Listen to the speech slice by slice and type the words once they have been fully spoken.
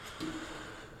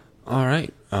All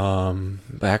right.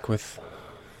 Back with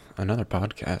another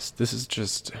podcast. This is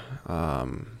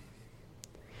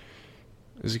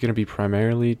going to be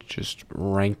primarily just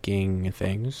ranking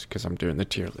things because I'm doing the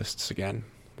tier lists again.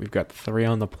 We've got three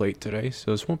on the plate today, so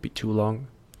this won't be too long.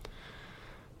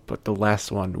 But the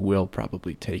last one will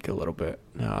probably take a little bit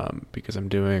because I'm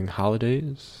doing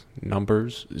holidays,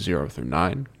 numbers 0 through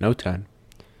 9, no 10,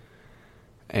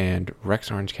 and Rex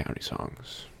Orange County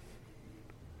songs.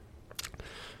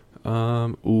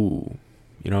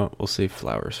 You know what? We'll save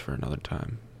flowers for another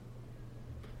time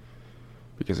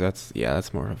because that's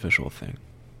more of a visual thing.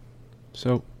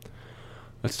 So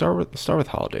let's start with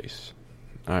holidays.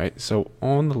 All right. So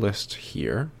on the list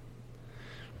here,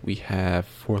 we have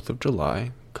 4th of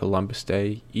July, Columbus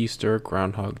Day, Easter,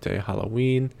 Groundhog Day,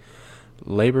 Halloween,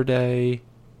 Labor Day.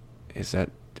 Is that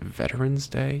Veterans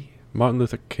Day? Martin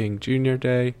Luther King Jr.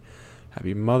 Day.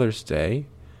 Happy Mother's Day.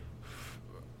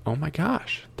 Oh my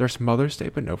gosh, there's Mother's Day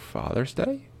but no Father's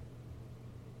Day?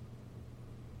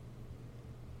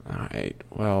 Alright,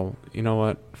 well, you know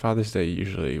what? Father's Day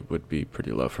usually would be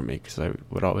pretty low for me because I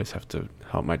would always have to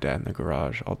help my dad in the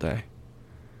garage all day.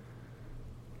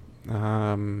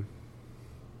 Um,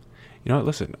 you know what?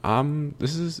 Listen,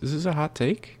 this is a hot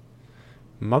take.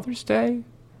 Mother's Day,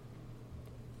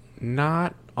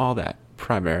 not all that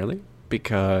primarily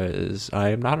because I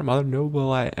am not a mother, nor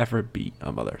will I ever be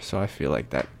a mother. So I feel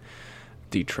like that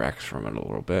detracts from it a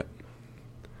little bit.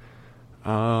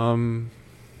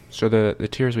 So the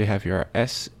tiers we have here are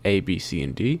S, A, B, C,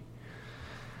 and D.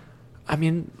 I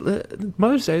mean,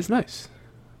 Mother's Day is nice.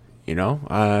 You know,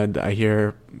 I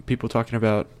hear people talking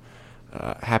about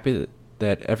happy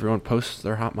that everyone posts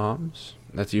their hot moms.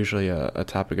 That's usually a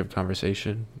topic of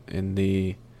conversation in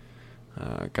the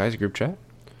guys group chat.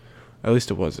 At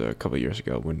least it was a couple of years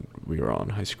ago when we were all in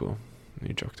high school. And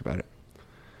you joked about it.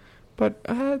 But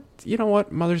you know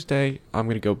what? Mother's Day, I'm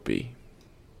gonna go B.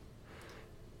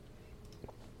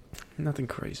 Nothing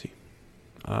crazy.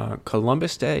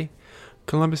 Columbus Day.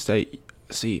 Columbus Day.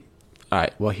 See,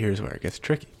 alright, well, here's where it gets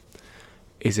tricky.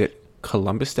 Is it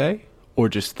Columbus Day or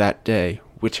just that day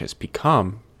which has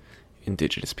become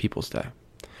Indigenous Peoples Day?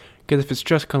 Because if it's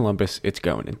just Columbus, it's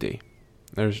going in D.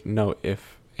 There's no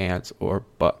if, ands, or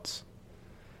buts.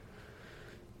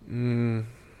 I'm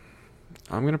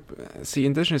gonna see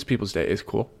Indigenous Peoples Day is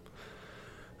cool.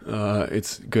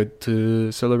 It's good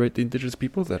to celebrate the Indigenous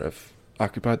people that have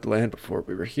occupied the land before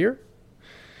we were here.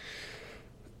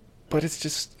 But it's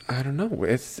just I don't know.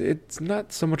 It's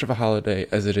not so much of a holiday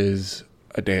as it is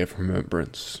a day of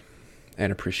remembrance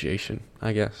and appreciation,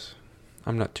 I guess.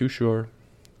 I'm not too sure.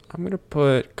 I'm gonna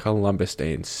put Columbus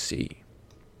Day in C.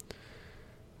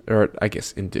 Or I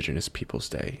guess Indigenous Peoples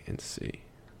Day in C.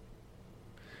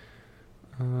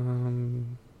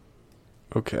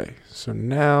 Okay, so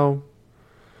now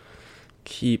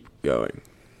keep going.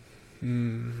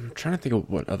 I'm trying to think of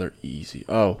what other easy.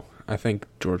 Oh, I think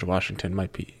George Washington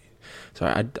might be.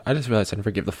 Sorry, I just realized I never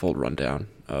give the full rundown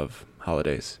of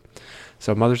holidays.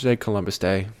 So Mother's Day, Columbus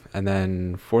Day, and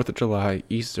then 4th of July,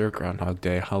 Easter, Groundhog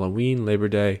Day, Halloween, Labor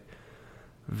Day,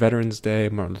 Veterans Day,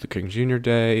 Martin Luther King Jr.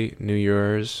 Day, New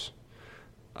Year's.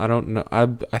 I don't know.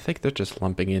 I think they're just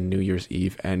lumping in New Year's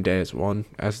Eve and day as one,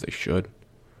 as they should.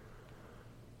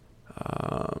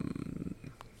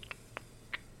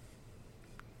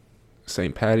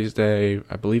 St. Patty's Day.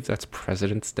 I believe that's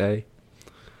President's Day.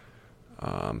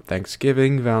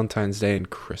 Thanksgiving, Valentine's Day, and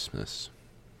Christmas.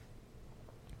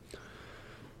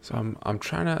 So I'm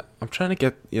trying to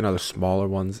get the smaller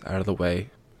ones out of the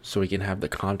way so we can have the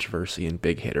controversy and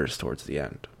big hitters towards the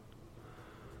end.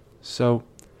 So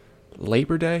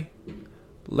Labor Day.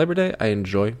 Labor Day I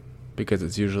enjoy because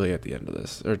it's usually at the end of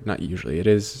this, or not usually, it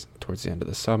is towards the end of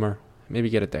the summer. Maybe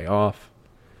get a day off.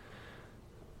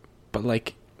 But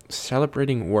like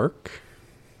celebrating work,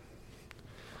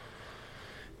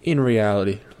 in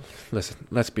reality, listen,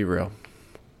 let's be real.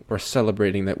 We're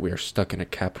celebrating that we are stuck in a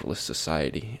capitalist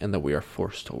society and that we are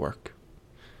forced to work.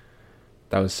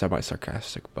 That was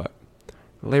semi-sarcastic, but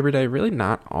Labor Day, really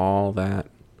not all that.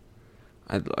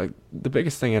 The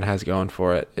biggest thing it has going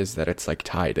for it is that it's like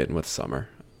tied in with summer,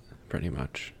 pretty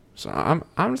much. So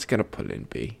I'm just gonna put it in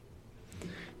B.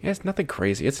 Yeah, it's nothing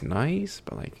crazy. It's nice,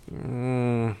 but like,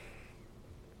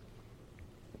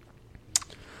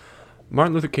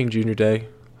 Martin Luther King Jr. Day.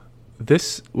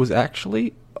 This was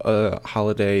actually a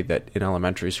holiday that in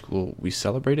elementary school we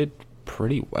celebrated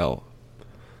pretty well.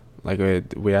 Like I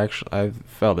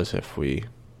felt as if we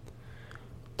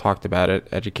talked about it,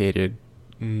 educated,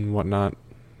 and whatnot.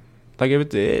 Like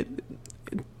it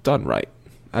done right,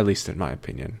 at least in my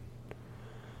opinion.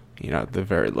 The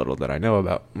very little that I know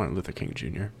about Martin Luther King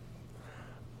Jr.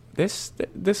 This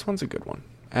one's a good one.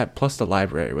 Plus, the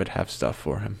library would have stuff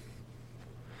for him.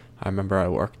 I remember I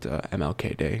worked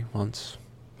MLK Day once.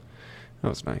 That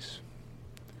was nice.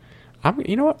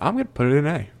 You know what? I'm gonna put it in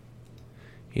A.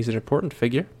 He's an important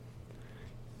figure.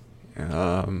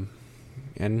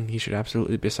 And he should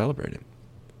absolutely be celebrated.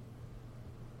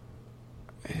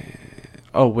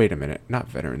 Oh, wait a minute. Not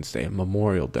Veterans Day,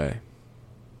 Memorial Day.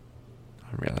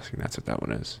 I'm realizing that's what that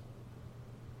one is.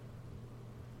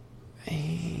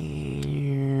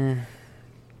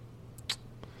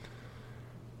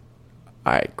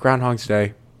 Alright, Groundhog's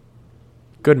Day.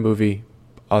 Good movie.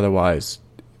 Otherwise,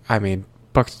 I mean,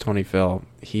 Punxsutawney Phil,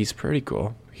 he's pretty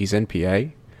cool. He's in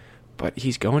PA, but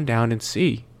he's going down in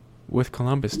C with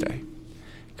Columbus Day.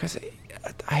 Because,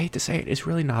 I hate to say it, it's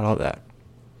really not all that.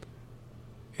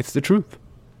 It's the truth.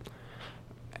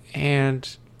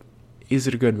 And is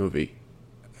it a good movie?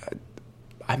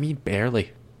 I mean,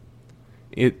 barely.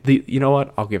 You know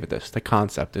what? I'll give it this. The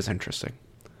concept is interesting.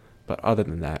 But other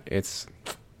than that, it's...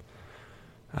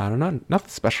 I don't know. Nothing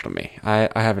special to me. I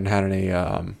haven't had any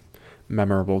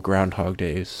memorable Groundhog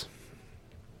Days.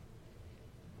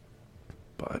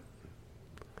 But...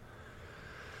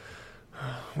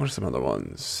 what are some other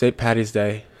ones? St. Paddy's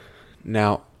Day.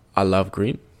 Now, I love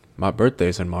green. My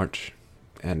birthday's in March.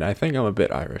 And I think I'm a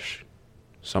bit Irish.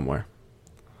 Somewhere.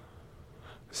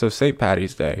 So St.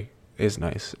 Paddy's Day is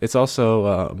nice. It's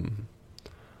also...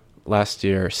 last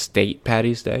year, State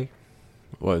Paddy's Day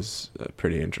was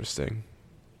pretty interesting.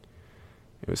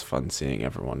 It was fun seeing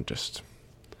everyone just...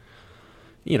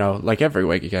 like every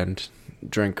weekend,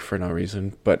 drink for no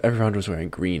reason. But everyone was wearing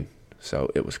green.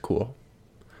 So it was cool.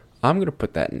 I'm going to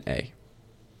put that in A.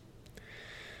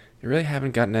 You really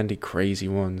haven't gotten any crazy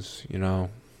ones, No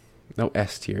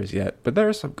S tiers yet, but there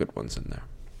are some good ones in there.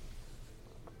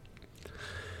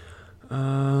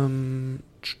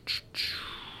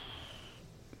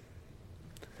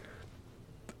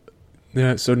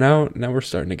 Yeah, so now we're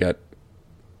starting to get...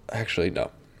 Actually,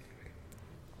 no.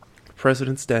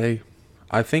 President's Day,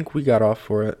 I think we got off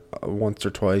for it once or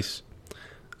twice.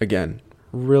 Again,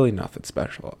 really nothing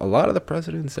special. A lot of the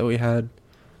presidents that we had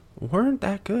weren't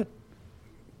that good.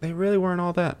 They really weren't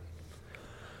all that.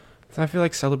 So I feel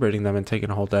like celebrating them and taking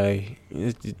a whole day,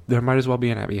 there might as well be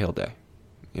an Abbey Hill Day.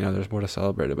 There's more to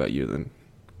celebrate about you than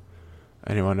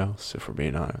anyone else, if we're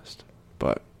being honest.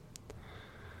 But,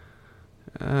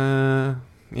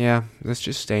 yeah, let's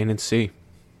just stay in and see.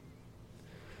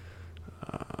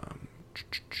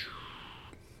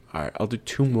 Alright, I'll do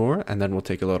two more, and then we'll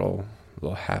take a little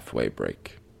halfway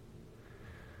break.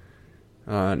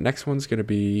 Next one's going to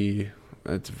be...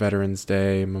 It's Veterans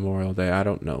Day, Memorial Day. I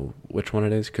don't know which one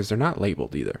it is because they're not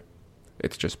labeled either.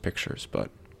 It's just pictures, but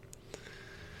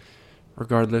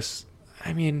regardless,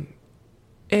 I mean,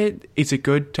 is it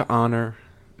good to honor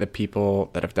the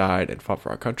people that have died and fought for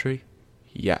our country?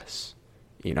 Yes.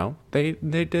 They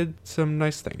did some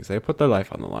nice things. They put their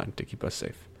life on the line to keep us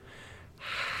safe.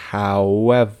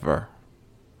 However,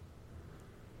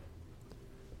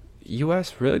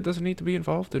 U.S. really doesn't need to be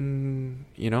involved in,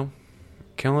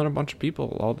 killing a bunch of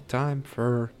people all the time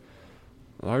for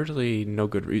largely no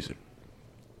good reason.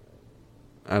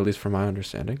 At least from my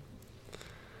understanding.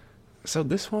 So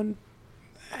this one,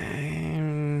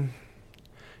 you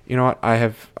know what? I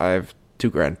have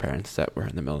two grandparents that were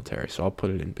in the military, so I'll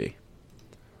put it in B.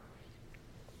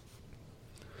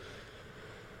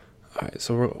 Alright,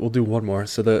 so we'll do one more.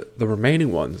 So the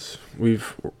remaining ones, we're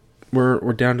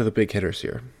down to the big hitters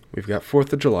here. We've got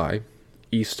 4th of July,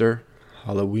 Easter,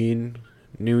 Halloween,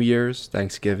 New Year's,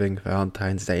 Thanksgiving,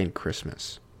 Valentine's Day, and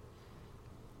Christmas.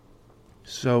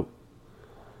 So,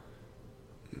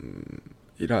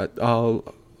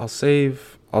 I'll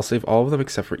save all of them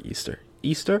except for Easter.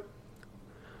 Easter?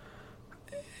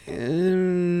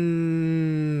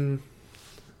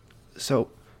 So,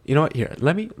 you know what? Here,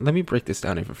 let me break this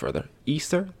down even further.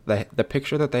 Easter, the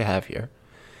picture that they have here,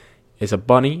 is a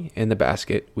bunny in the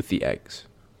basket with the eggs.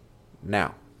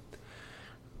 Now,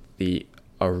 the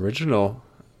original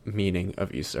meaning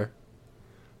of Easter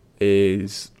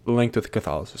is linked with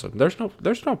Catholicism. There's no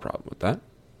problem with that,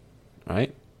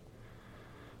 right?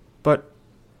 But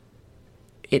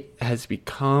it has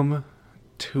become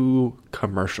too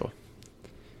commercial.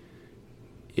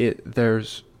 Pretty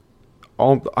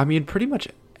much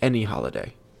any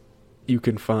holiday you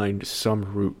can find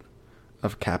some root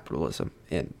of capitalism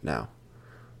in now.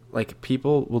 Like,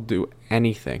 people will do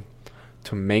anything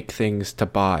to make things to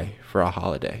buy for a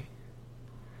holiday.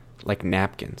 Like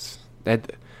napkins.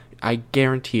 I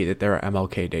guarantee that there are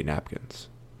MLK Day napkins.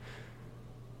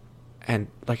 And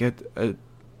like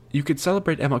you could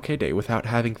celebrate MLK Day without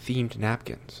having themed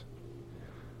napkins.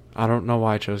 I don't know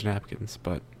why I chose napkins,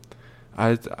 but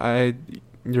I,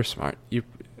 you're smart.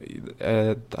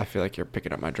 I feel like you're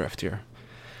picking up my drift here.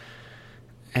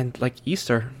 And like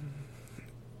Easter,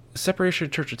 separation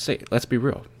of church and state. Let's be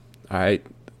real. All right,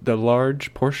 the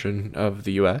large portion of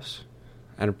the U.S.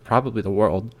 and probably the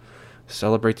world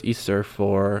celebrates Easter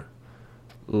for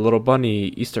little bunny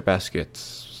Easter baskets,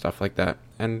 stuff like that.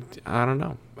 And I don't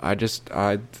know.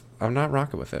 I'm not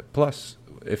rocking with it. Plus,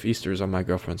 if Easter is on my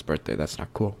girlfriend's birthday, that's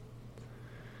not cool.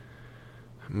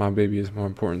 My baby is more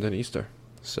important than Easter.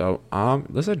 So,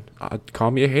 listen,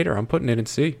 call me a hater. I'm putting it in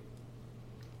C.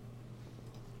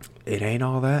 It ain't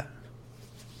all that.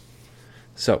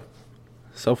 So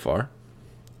far,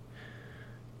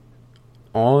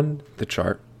 on the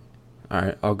chart, all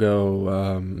right, I'll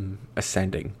go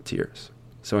ascending tiers.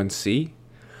 So in C,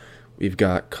 we've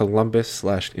got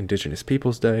Columbus/Indigenous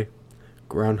Peoples Day,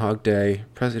 Groundhog Day,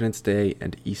 President's Day,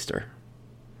 and Easter.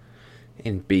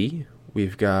 In B,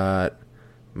 we've got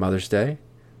Mother's Day,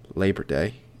 Labor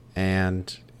Day,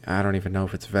 and I don't even know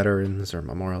if it's Veterans or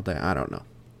Memorial Day. I don't know.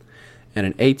 And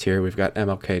in A tier, we've got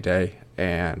MLK Day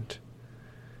and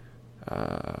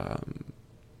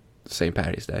St.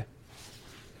 Patty's Day.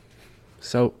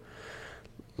 So,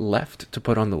 left to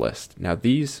put on the list. Now,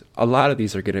 a lot of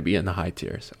these are going to be in the high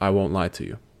tiers. I won't lie to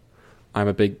you. I'm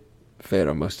a big fan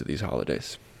of most of these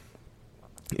holidays.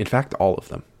 In fact, all of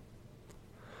them.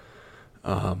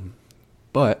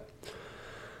 But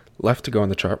left to go on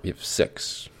the chart, we have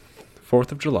 6.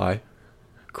 4th of July,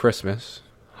 Christmas,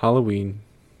 Halloween,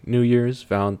 New Year's,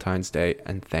 Valentine's Day,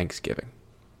 and Thanksgiving.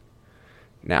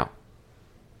 Now,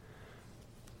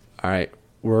 alright,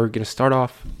 we're going to start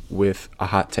off with a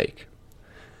hot take.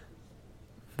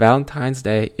 Valentine's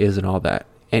Day isn't all that,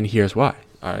 and here's why.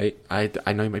 Alright,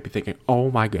 I know you might be thinking,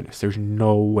 oh my goodness, there's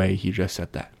no way he just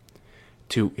said that.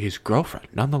 To his girlfriend,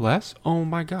 nonetheless, oh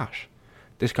my gosh,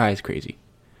 this guy is crazy.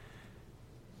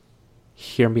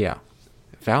 Hear me out.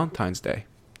 Valentine's Day.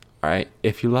 Alright,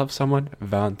 if you love someone,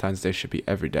 Valentine's Day should be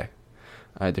every day.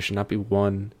 There should not be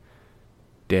one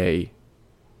day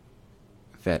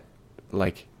that,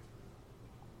 like,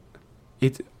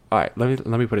 it's, alright, let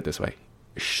me put it this way.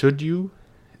 Should you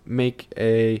make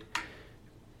a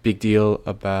big deal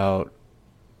about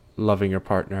loving your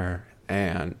partner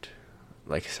and,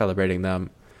 like, celebrating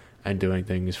them and doing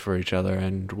things for each other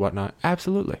and whatnot?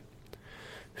 Absolutely.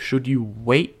 Should you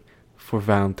wait for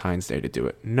Valentine's Day to do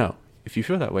it? No. If you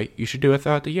feel that way, you should do it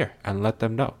throughout the year and let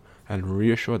them know and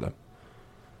reassure them.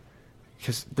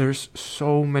 Because there's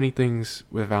so many things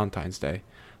with Valentine's Day,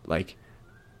 like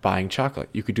buying chocolate.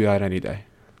 You could do that any day.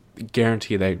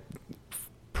 Guarantee they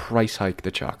price hike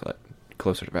the chocolate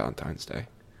closer to Valentine's Day.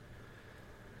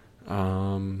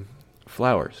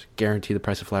 Flowers. Guarantee the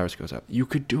price of flowers goes up. You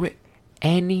could do it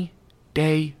any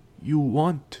day you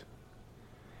want.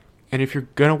 And if you're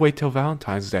going to wait till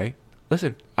Valentine's Day,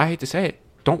 listen, I hate to say it,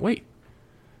 don't wait.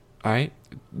 Alright?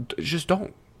 Just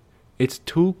don't. It's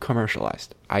too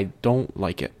commercialized. I don't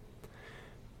like it.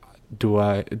 Do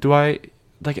I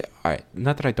like it? Alright,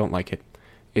 not that I don't like it.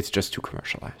 It's just too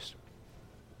commercialized.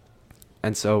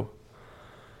 And so,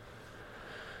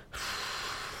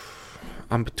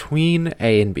 I'm between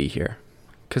A and B here.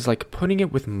 Because, like, putting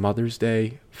it with Mother's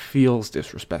Day feels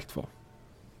disrespectful.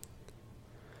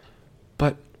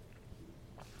 But,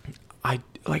 I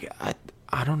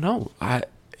don't know.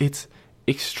 It's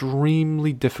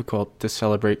extremely difficult to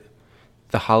celebrate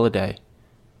the holiday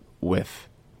with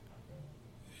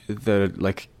the,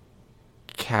 like,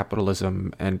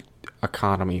 capitalism and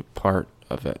economy part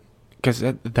of it, because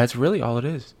that's really all it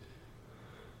is.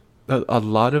 A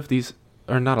lot of these,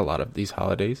 or not a lot of these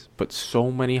holidays, but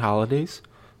so many holidays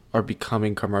are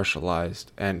becoming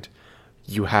commercialized, and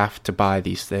you have to buy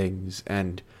these things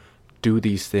and do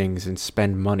these things and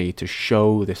spend money to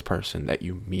show this person that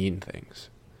you mean things.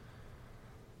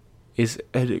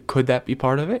 Could that be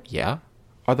part of it? Yeah.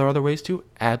 Are there other ways too?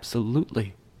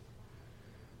 Absolutely.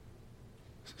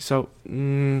 So,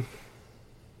 I'm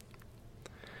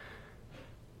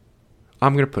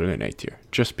going to put it in A tier,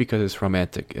 just because it's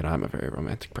romantic, and I'm a very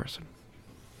romantic person.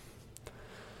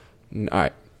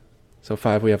 Alright, so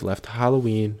 5 we have left.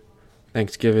 Halloween,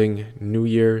 Thanksgiving, New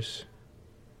Year's,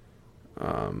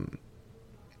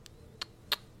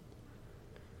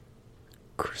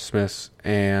 Christmas,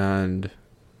 and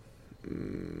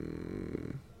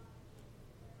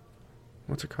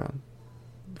what's it called?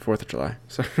 4th of July.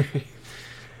 Sorry.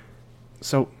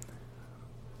 So,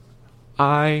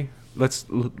 let's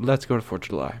go to 4th of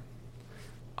July.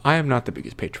 I am not the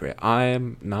biggest patriot. I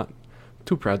am not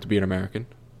too proud to be an American.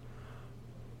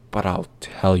 But I'll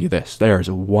tell you this. There is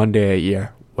one day a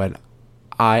year when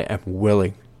I am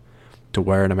willing to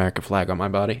wear an American flag on my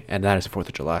body, and that is the 4th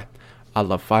of July. I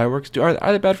love fireworks. Are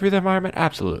they bad for the environment?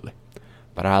 Absolutely.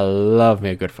 But I love me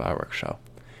a good fireworks show.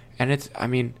 And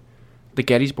the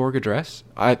Gettysburg Address,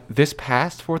 this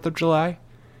past 4th of July,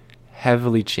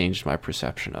 heavily changed my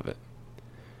perception of it.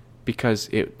 Because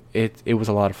it was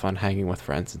a lot of fun hanging with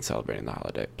friends and celebrating the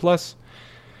holiday. Plus,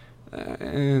 I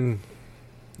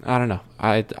don't know.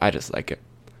 I just like it.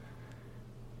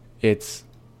 It's...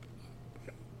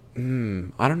 I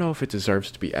don't know if it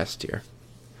deserves to be S tier.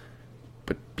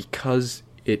 But because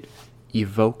it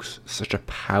evokes such a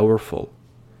powerful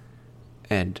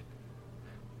and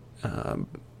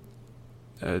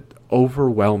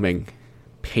overwhelming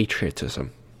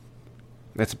patriotism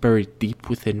that's buried deep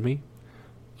within me,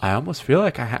 I almost feel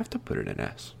like I have to put it in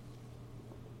S.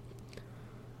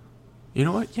 You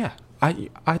know what? Yeah,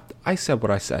 I said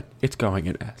what I said. It's going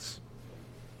in S.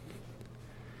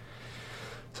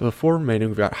 So the 4 remaining,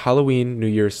 we've got Halloween, New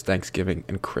Year's, Thanksgiving,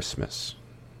 and Christmas.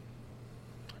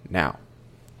 Now,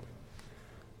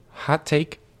 hot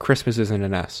take, Christmas isn't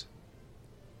an S.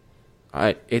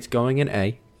 Alright, it's going in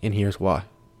A, and here's why.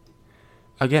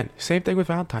 Again, same thing with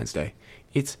Valentine's Day.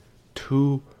 It's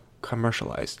too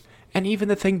commercialized. And even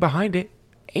the thing behind it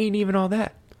ain't even all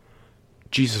that.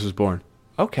 Jesus was born.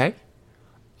 Okay.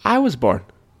 I was born.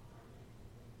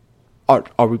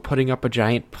 Are we putting up a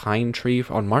giant pine tree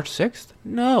on March 6th?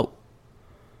 No.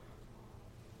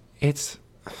 It's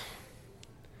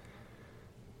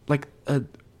like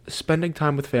spending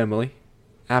time with family.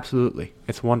 Absolutely.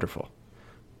 It's wonderful.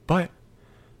 But,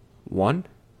 1,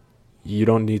 you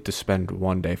don't need to spend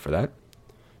one day for that.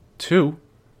 2,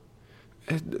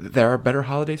 there are better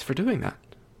holidays for doing that.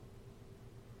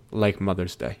 Like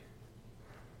Mother's Day.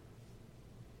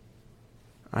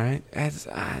 Alright?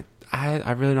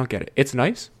 I really don't get it. It's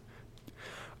nice.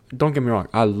 Don't get me wrong.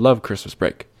 I love Christmas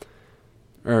break.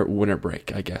 Or winter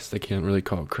break, I guess. They can't really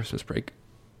call it Christmas break.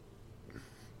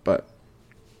 But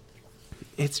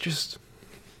it's just,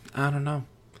 I don't know.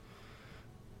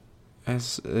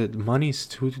 As money's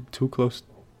too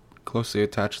closely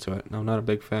attached to it. I'm not a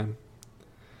big fan.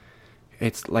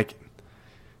 It's like,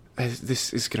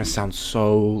 this is gonna sound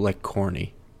so like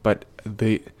corny, but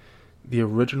the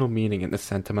original meaning and the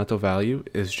sentimental value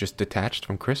is just detached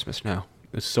from Christmas now.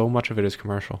 So much of it is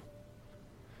commercial.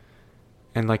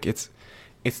 And like it's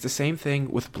the same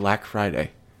thing with Black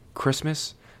Friday.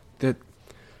 Christmas, that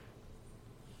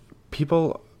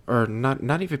people are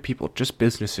not even people, just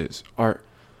businesses are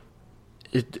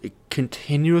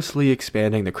continuously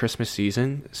expanding the Christmas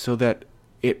season so that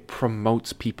it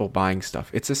promotes people buying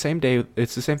stuff. It's the same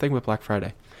thing with Black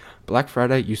Friday. Black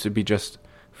Friday used to be just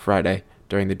Friday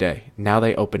during the day. Now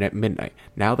they open at midnight.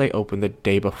 Now they open the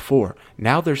day before.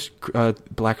 Now there's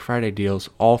Black Friday deals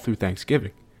all through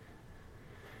Thanksgiving.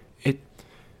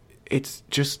 It's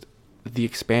just the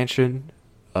expansion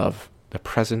of the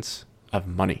presence of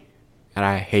money. And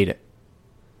I hate it.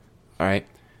 Alright?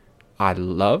 I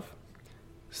love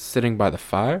sitting by the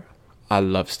fire. I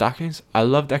love stockings. I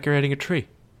love decorating a tree.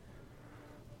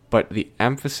 But the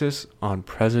emphasis on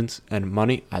presents and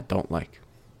money, I don't like.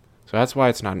 So that's why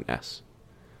it's not an S.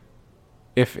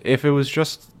 If it was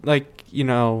just like,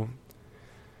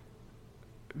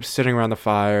 sitting around the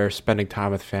fire, spending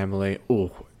time with family,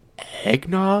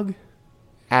 eggnog?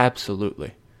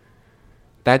 Absolutely.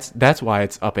 That's why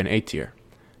it's up in A tier.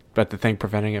 But the thing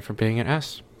preventing it from being an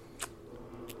S?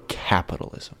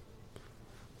 Capitalism.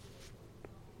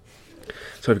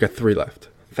 So we've got 3 left.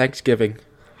 Thanksgiving,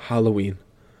 Halloween,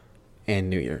 and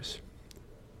New Year's.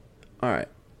 Alright.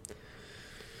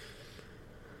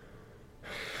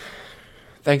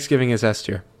 Thanksgiving is S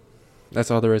tier.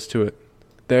 That's all there is to it.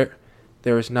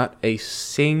 There is not a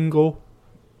single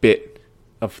bit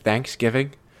of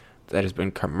Thanksgiving that has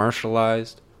been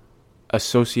commercialized,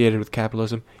 associated with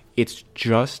capitalism. It's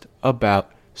just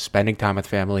about spending time with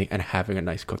family and having a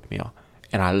nice cooked meal.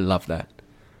 And I love that.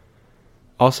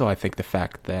 Also, I think the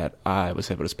fact that I was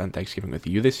able to spend Thanksgiving with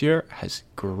you this year has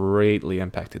greatly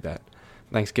impacted that.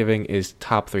 Thanksgiving is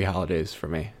top 3 holidays for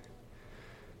me.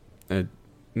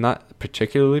 Not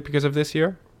particularly because of this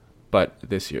year, but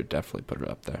this year definitely put it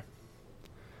up there.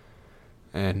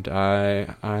 And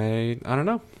I don't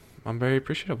know. I'm very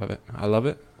appreciative of it. I love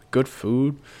it. Good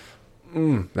food.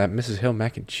 That Mrs. Hill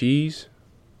mac and cheese.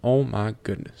 Oh my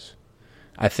goodness.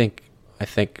 I think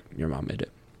your mom made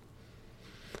it.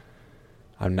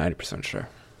 I'm 90% sure.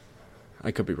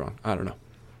 I could be wrong. I don't know.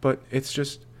 But it's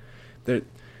just the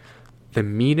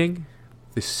meaning,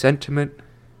 the sentiment,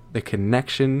 the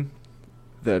connection,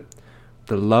 the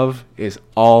love is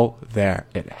all there.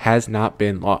 It has not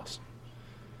been lost.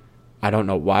 I don't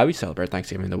know why we celebrate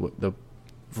Thanksgiving the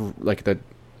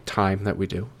time that we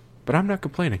do, but I'm not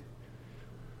complaining.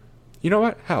 You know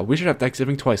what? Hell, we should have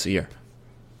Thanksgiving twice a year.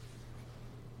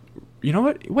 You know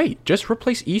what? Wait, just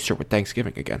replace Easter with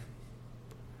Thanksgiving again.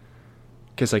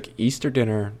 Because, like, Easter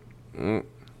dinner,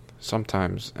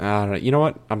 sometimes, I don't know. You know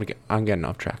what? I'm getting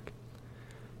off track.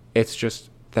 It's just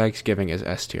Thanksgiving is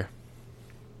S tier.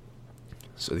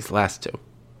 So these last two,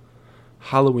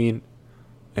 Halloween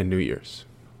and New Year's.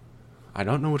 I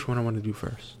don't know which one I want to do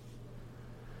first.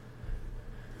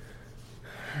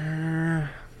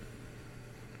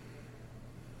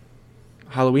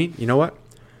 Halloween, you know what?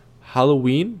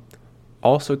 Halloween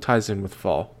also ties in with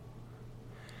fall.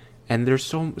 And there's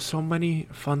so many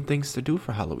fun things to do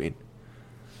for Halloween.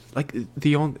 Like,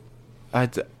 I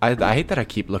hate that I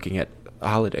keep looking at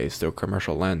holidays through a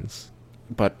commercial lens.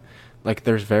 But, like,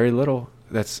 there's very little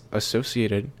that's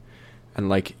associated, and,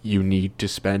 like, you need to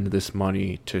spend this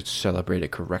money to celebrate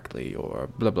it correctly, or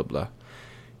blah, blah, blah.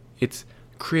 It's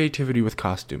creativity with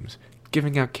costumes,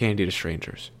 giving out candy to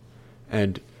strangers,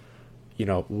 and, you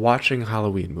know, watching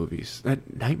Halloween movies.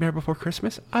 That Nightmare Before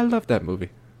Christmas, I love that movie.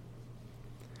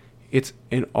 It's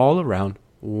an all-around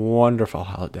wonderful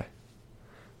holiday.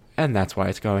 And that's why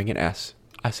it's going in S.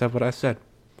 I said what I said.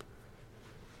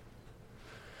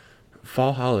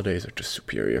 Fall holidays are just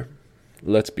superior.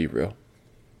 Let's be real.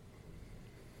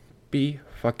 Be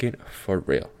fucking for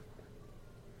real.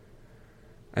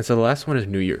 And so the last one is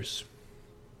New Year's.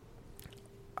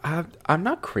 I'm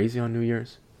not crazy on New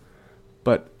Year's,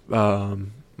 but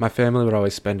my family would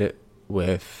always spend it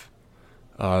with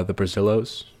the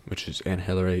Brazillos, which is Aunt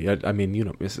Hillary. I mean, you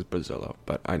know Mrs. Brazillo,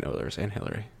 but I know there's Aunt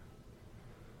Hillary.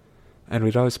 And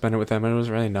we'd always spend it with them, and it was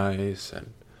really nice,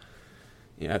 and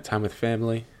time with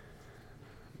family.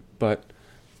 But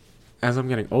as I'm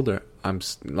getting older, I'm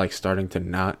like starting to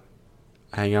not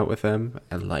hang out with them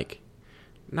and like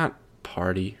not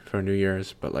party for New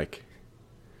Year's, but like,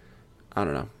 I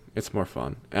don't know, it's more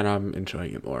fun and I'm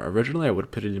enjoying it more. Originally I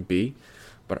would put it in B,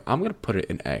 but I'm gonna put it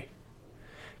in A,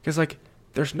 because like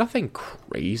there's nothing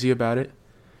crazy about it,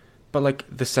 but like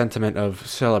the sentiment of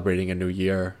celebrating a new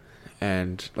year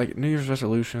and like New Year's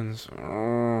resolutions,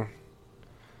 I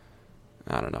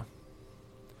don't know.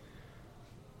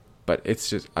 But it's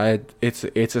just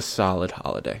it's a solid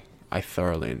holiday. I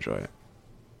thoroughly enjoy it.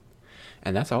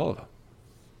 And that's all of them.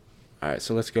 Alright,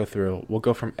 so let's go through. We'll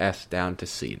go from S down to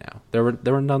C now. There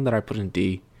were none that I put in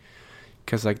D,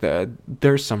 because like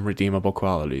there's some redeemable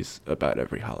qualities about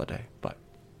every holiday. But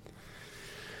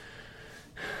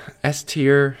S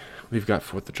tier, we've got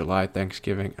 4th of July,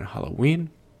 Thanksgiving, and Halloween.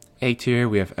 A tier,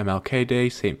 we have MLK Day,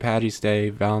 St. Paddy's Day,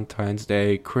 Valentine's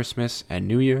Day, Christmas, and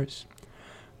New Year's.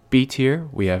 B tier,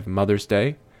 we have Mother's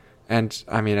Day, and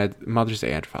I mean Mother's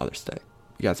Day and Father's Day.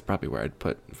 Yeah, that's probably where I'd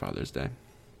put Father's Day.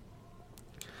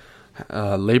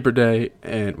 Labor Day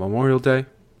and Memorial Day.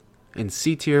 In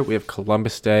C tier, we have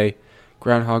Columbus Day,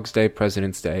 Groundhog's Day,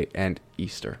 President's Day, and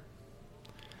Easter.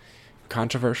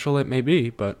 Controversial it may be,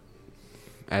 but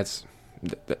that's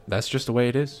just the way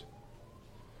it is.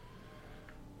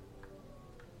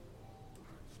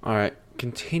 Alright,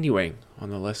 continuing on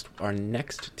the list, our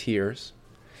next tiers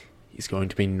is going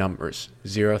to be numbers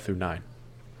 0 through 9.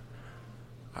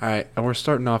 Alright, and we're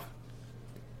starting off.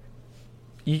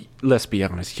 Let's be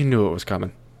honest, you knew it was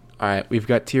coming. Alright, we've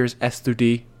got tiers S through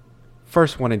D.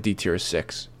 First one in D tier is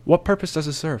 6. What purpose does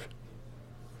it serve?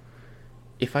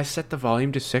 If I set the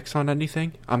volume to 6 on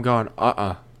anything, I'm going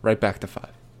right back to 5.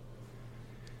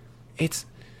 It's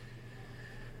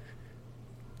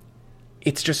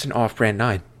just an off-brand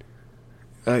 9.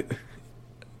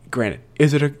 Granted,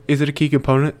 is it a key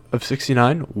component of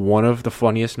 69? One of the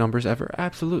funniest numbers ever?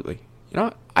 Absolutely. You know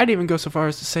what? I'd even go so far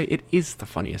as to say it is the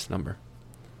funniest number.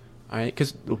 Alright,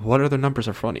 because what other numbers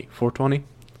are funny? 420?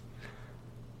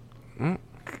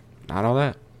 Not all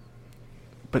that.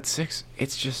 But 6,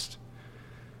 it's just...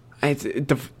 It's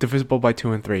divisible by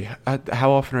 2 and 3.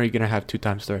 How often are you going to have 2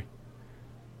 times 3?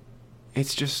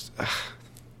 It's just...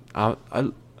 I'm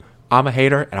a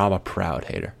hater, and I'm a proud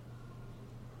hater.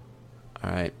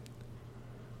 Alright.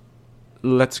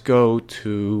 Let's go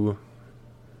to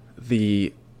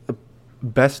the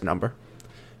best number.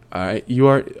 Alright, you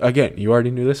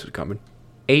already knew this was coming.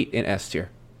 8 in S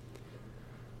tier.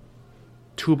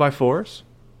 2 by 4s.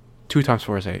 2 times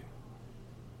 4 is 8.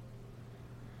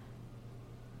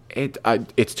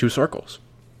 It's 2 circles.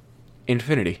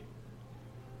 Infinity.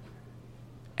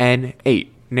 N8.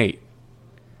 Nate.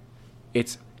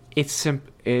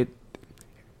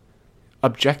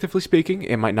 Objectively speaking,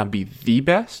 it might not be the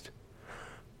best,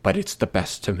 but it's the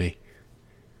best to me.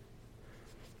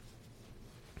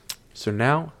 So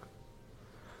now,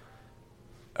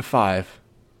 a 5.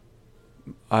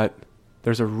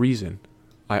 There's a reason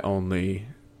I only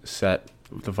set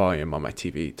the volume on my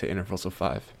TV to intervals of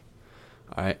 5.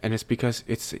 All right, and it's because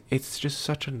it's just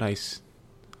such a nice.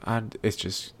 It's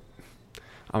just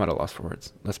I'm at a loss for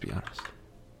words. Let's be honest.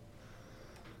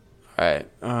 All right.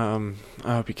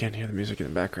 I hope you can't hear the music in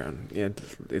the background. Yeah,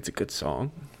 it's a good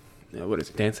song. What is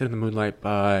it? "Dancing in the Moonlight"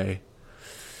 by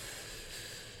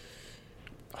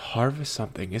Harvest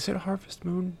something. Is it Harvest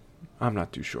Moon? I'm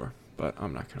not too sure, but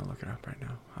I'm not gonna look it up right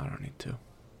now. I don't need to.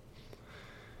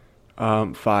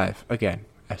 5 again.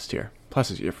 S tier.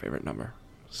 Plus is your favorite number,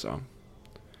 so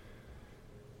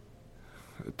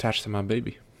attached to my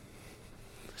baby.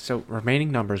 So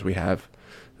remaining numbers we have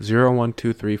 0, 1,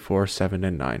 2, 3, 4, 7,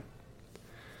 and 9.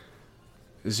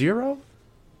 0.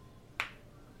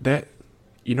 That,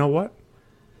 you know what?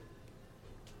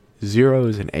 0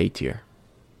 is an A tier,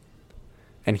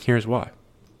 and here's why.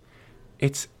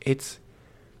 It's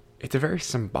a very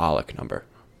symbolic number.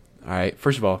 All right.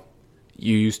 First of all,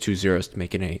 you use 2 zeros to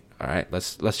make an 8. All right.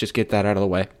 Let's just get that out of the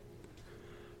way.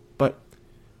 But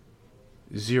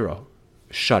 0,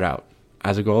 shutout.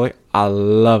 As a goalie, I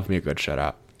love me a good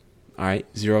shutout. All right.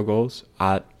 0 goals.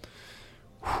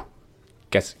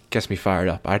 Gets me fired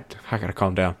up. I gotta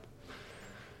calm down.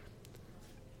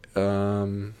 I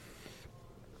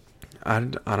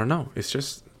don't know. It's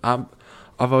just I've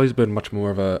always been much more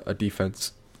of a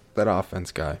defense than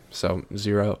offense guy. So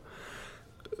zeros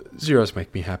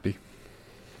make me happy.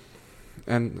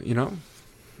 And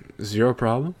 0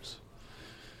 problems.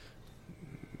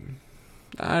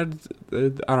 I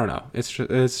don't know.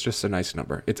 It's just a nice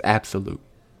number. It's absolute.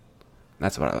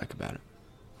 That's what I like about it.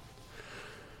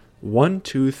 1,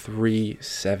 2, 3,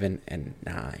 7, and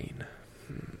 9.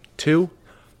 2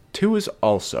 is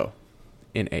also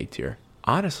in A tier.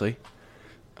 Honestly,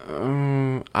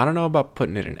 I don't know about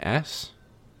putting it in S,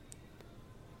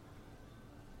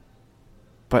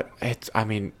 but it's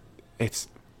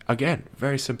again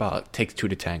very symbolic. Takes 2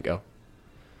 to tango.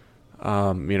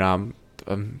 I'm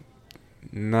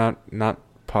not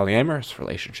polyamorous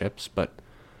relationships, but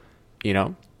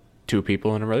 2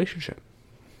 people in a relationship.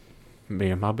 Me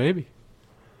and my baby.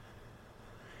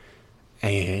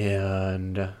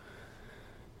 And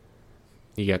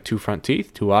you got 2 front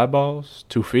teeth, 2 eyeballs,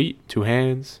 2 feet, 2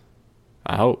 hands.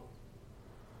 I hope.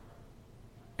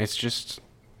 It's just,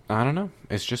 I don't know.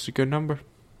 It's just a good number.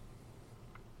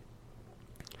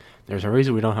 There's a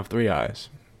reason we don't have 3 eyes.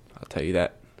 I'll tell you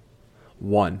that.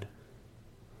 1.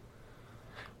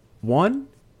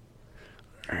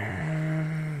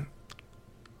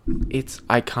 It's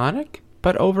iconic,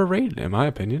 but overrated in my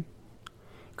opinion.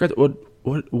 What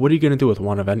are you gonna do with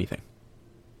 1 of anything?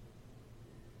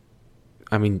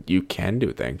 I mean, you can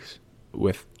do things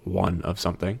with 1 of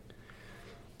something,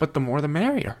 but the more the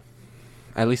merrier.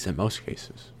 At least in most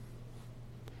cases.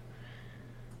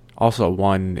 Also,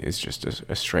 1 is just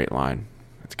a straight line.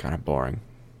 It's kind of boring.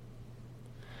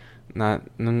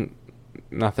 Nothing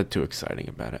too exciting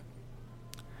about it.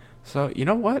 So, you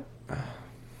know what?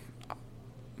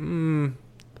 I'm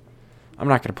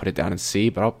not gonna put it down in C,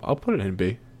 but I'll put it in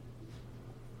B.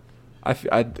 I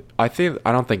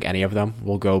don't think any of them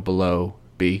will go below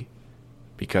B,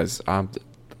 because I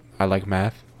like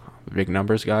math, I'm a big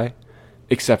numbers guy,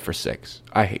 except for 6.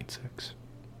 I hate 6.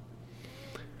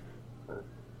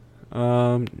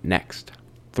 Next,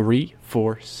 3,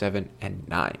 4, 7, and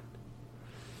 9.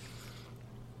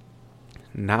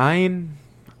 9,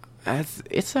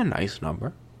 it's a nice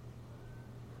number.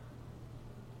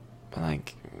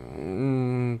 But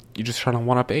you're just trying to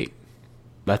one up 8.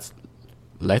 Let's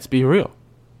be real.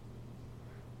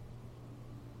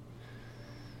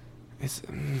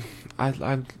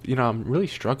 I'm really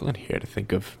struggling here to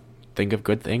think of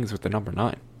good things with the number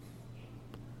 9.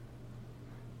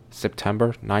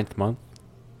 September, 9th month.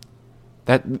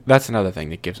 That's another thing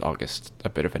that gives August a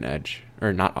bit of an edge,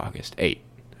 or not August, 8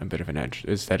 a bit of an edge,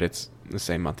 is that it's the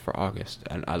same month for August,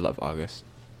 and I love August.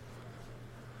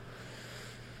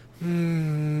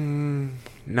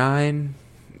 9,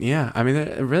 yeah, I mean,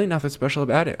 really nothing special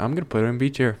about it. I'm gonna put it in B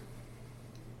tier.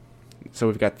 So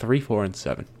we've got 3, 4, and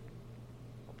 7.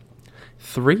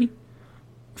 3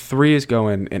 is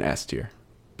going in S tier,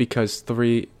 because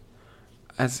 3,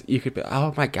 as you could be,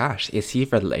 oh my gosh, is he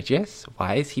religious?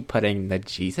 Why is he putting the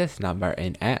Jesus number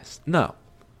in S? No.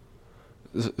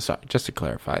 Sorry, just to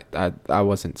clarify, I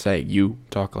wasn't saying you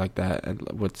talk like that and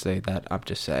would say that. I'm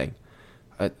just saying,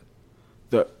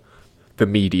 the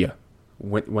media,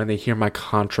 when they hear my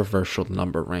controversial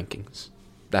number rankings,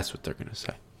 that's what they're gonna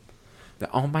say.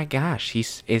 Oh my gosh,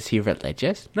 is he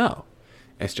religious? No,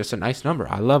 it's just a nice number.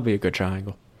 I love me a good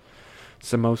triangle.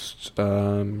 It's the most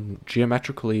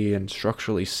geometrically and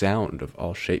structurally sound of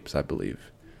all shapes, I believe.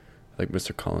 Like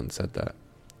Mr. Collins said that.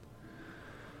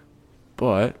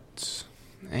 But,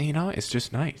 it's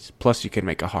just nice. Plus, you can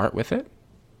make a heart with it.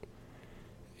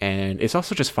 And it's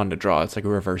also just fun to draw. It's like a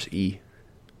reverse E.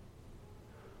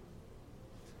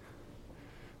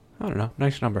 I don't know.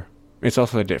 Nice number. It's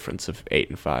also the difference of 8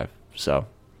 and 5. So,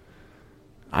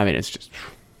 it's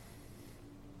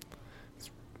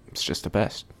just the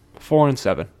best. 4 and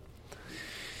 7.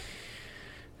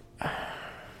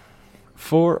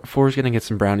 4 is going to get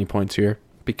some brownie points here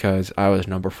because I was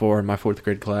number 4 in my 4th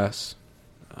grade class.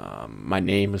 My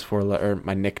name is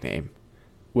my nickname,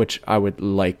 which I would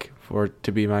like for it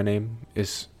to be my name,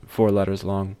 is 4 letters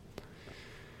long.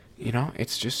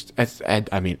 It's just,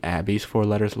 Abby's 4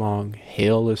 letters long.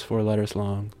 Hale is 4 letters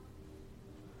long.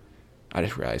 I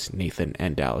just realized Nathan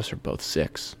and Dallas are both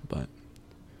 6, but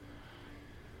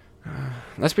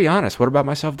let's be honest. What about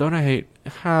myself don't I hate?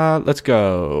 Let's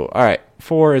go. All right,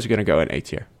 4 is going to go in A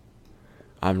tier.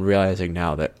 I'm realizing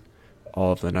now that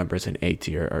all of the numbers in A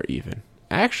tier are even.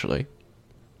 Actually,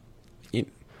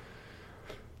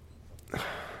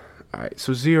 all right,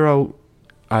 so 0,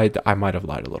 I might have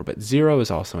lied a little bit. 0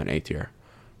 is also an A tier.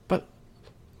 But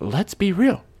let's be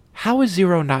real. How is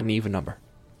 0 not an even number?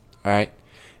 All right,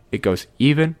 it goes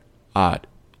even, odd,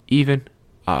 even,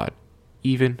 odd,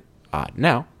 even, odd.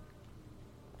 Now,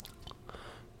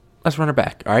 let's run it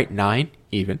back. All right, 9,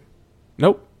 even.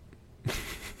 Nope.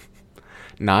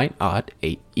 9, odd,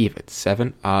 8, even.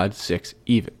 7, odd, 6,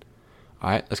 even. All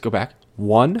right, let's go back.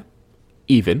 1,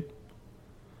 even.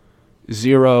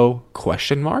 0,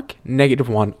 question mark.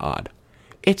 -1, odd.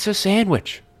 It's a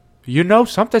sandwich.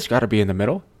 Something's got to be in the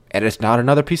middle, and it's not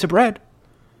another piece of bread.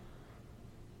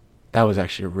 That was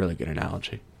actually a really good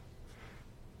analogy.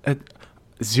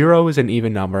 0 is an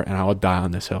even number, and I will die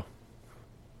on this hill.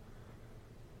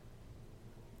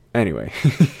 Anyway,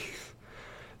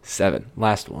 7,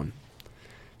 last one.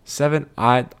 7,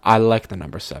 I like the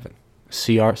number 7.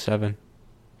 CR7.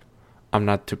 I'm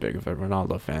not too big of a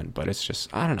Ronaldo fan, but it's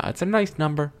just, I don't know, it's a nice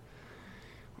number.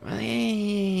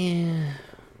 It's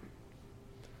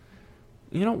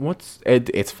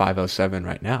 507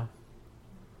 right now.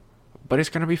 But it's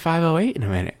going to be 508 in a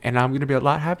minute, and I'm going to be a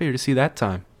lot happier to see that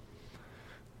time.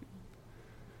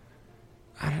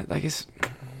 It's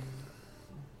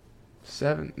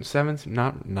 7's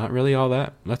not really all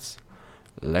that. Let's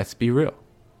be real.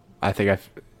 I think I've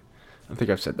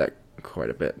said that quite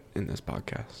a bit in this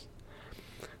podcast.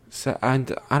 So,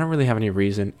 and I don't really have any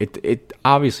reason. It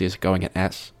obviously is going at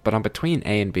S, but I'm between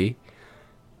A and B,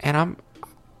 and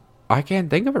I can't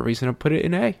think of a reason to put it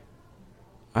in A.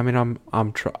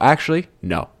 Actually,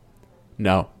 no,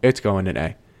 it's going in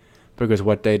A, because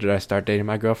what day did I start dating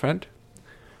my girlfriend?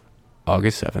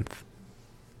 August 7th.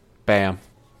 Bam.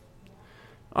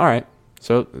 All right,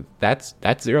 so that's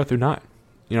 0 through 9.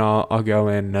 I'll go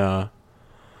in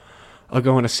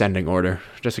ascending order,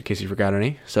 just in case you forgot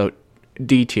any. So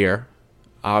D tier,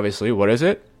 obviously, what is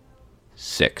it?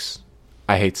 6.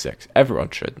 I hate 6. Everyone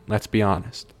should. Let's be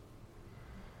honest.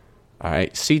 All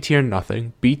right, C tier,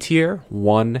 nothing. B tier,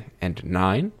 1 and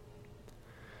 9.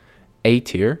 A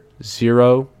tier,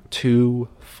 0, 2,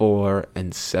 4,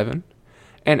 and 7.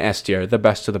 And S tier, the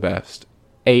best of the best,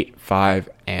 8, 5,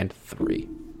 and 3.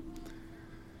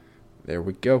 There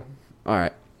we go. All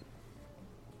right.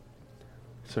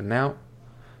 So now,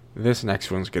 this next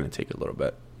one's going to take a little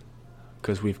bit,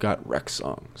 because we've got rec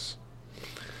songs.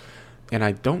 And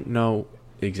I don't know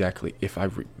exactly if I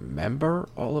remember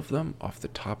all of them off the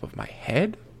top of my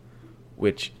head,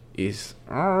 which is...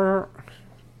 you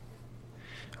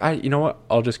know what?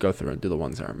 I'll just go through and do the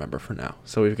ones I remember for now.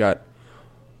 So we've got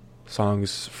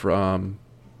songs from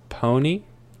Pony,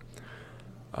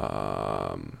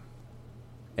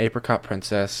 Apricot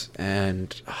Princess,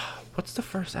 and... what's the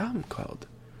first album called?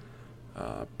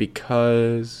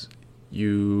 Because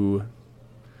You...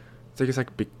 it's like...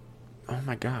 oh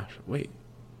my gosh, wait.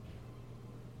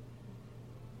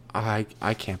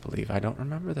 I can't believe I don't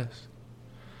remember this.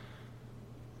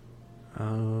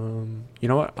 You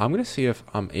know what? I'm going to see if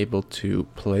I'm able to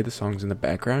play the songs in the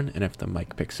background and if the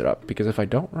mic picks it up. Because if I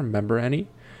don't remember any,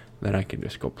 then I can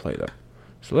just go play them.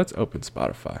 So let's open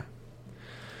Spotify.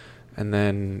 And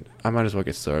then I might as well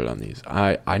get started on these.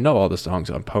 I know all the songs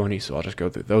on Pony, so I'll just go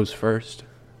through those first.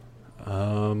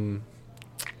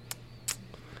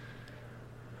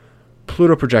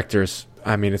 Pluto Projectors.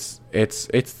 I mean, it's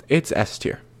S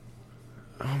tier.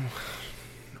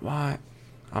 Why?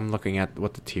 I'm looking at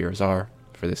what the tiers are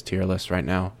for this tier list right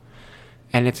now,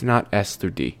 and it's not S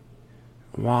through D.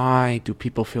 Why do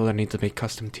people feel the need to make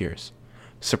custom tiers?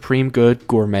 Supreme good,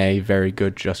 gourmet, very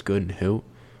good, just good, and who?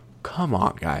 Come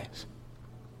on, guys.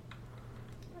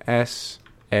 S,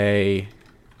 A,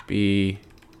 B,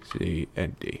 C,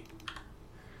 and D.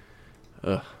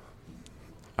 Ugh.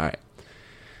 All right.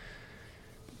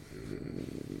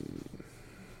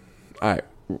 All right.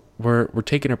 We're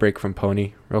taking a break from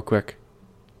Pony real quick.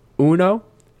 Uno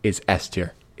is S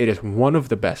tier. It is one of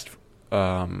the best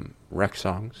Rex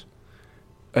songs.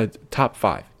 Top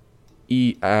 5. All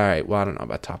right. Well, I don't know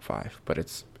about top 5, but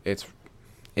it's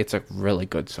a really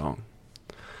good song.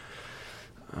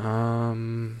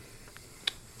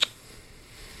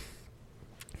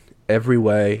 Every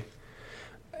Way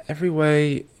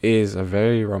is a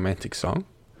very romantic song,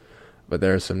 but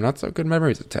there are some not so good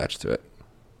memories attached to it.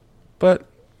 But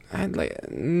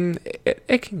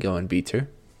it can go in B tier.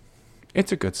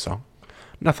 It's a good song,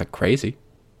 nothing crazy.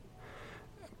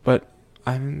 But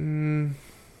I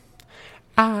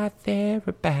think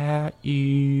about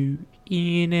you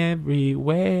in every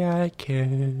way I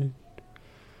can.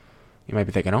 You might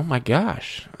be thinking, oh my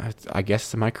gosh, I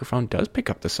guess the microphone does pick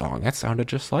up the song. That sounded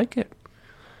just like it.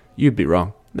 You'd be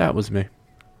wrong. That was me.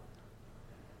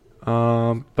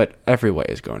 But Every Way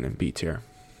is going in B tier.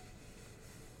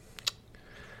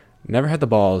 Never Had the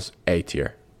Balls, A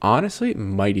tier. Honestly, it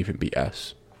might even be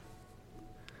S.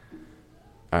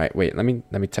 Alright, wait, let me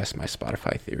test my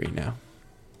Spotify theory now.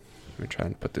 Let me try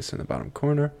and put this in the bottom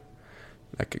corner.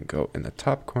 That can go in the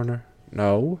top corner.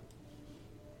 No.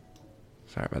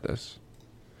 Sorry about this.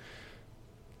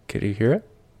 Can you hear it?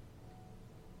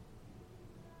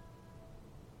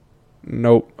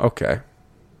 Nope. Okay.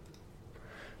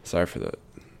 Sorry for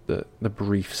the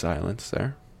brief silence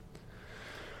there.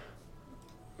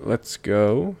 Let's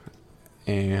go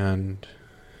and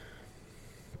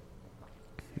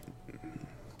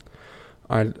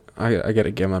I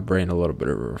gotta give my brain a little bit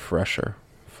of a refresher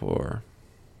for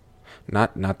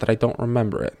not that I don't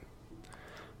remember it,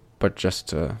 but just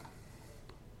to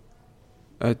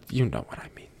you know what I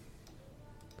mean.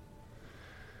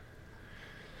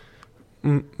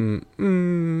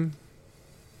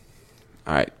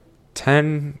 Alright,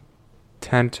 10.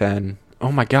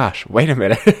 Oh my gosh, wait a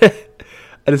minute.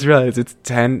 I just realized it's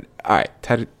 10. Alright,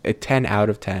 10 out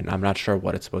of 10. I'm not sure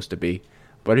what it's supposed to be,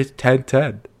 but it's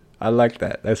 10. I like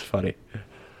that. That's funny.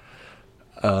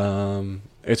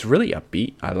 It's really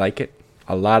upbeat. I like it.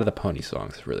 A lot of the Pony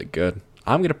songs are really good.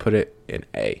 I'm going to put it in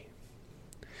A.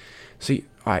 See,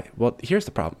 alright, well, here's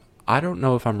the problem. I don't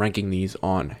know if I'm ranking these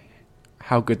on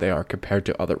how good they are compared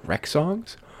to other Rex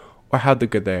songs or how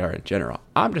good they are in general.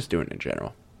 I'm just doing it in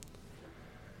general.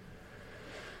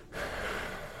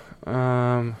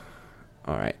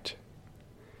 Alright.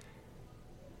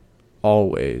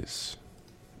 Always.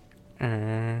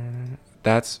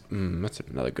 That's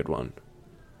another good one.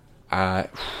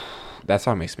 That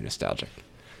song makes me nostalgic.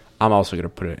 I'm also going to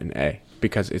put it in A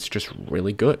because it's just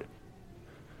really good.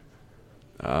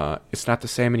 It's not the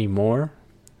same anymore.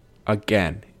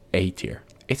 Again, A tier.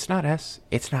 It's not S.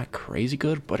 It's not crazy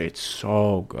good, but it's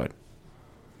so good.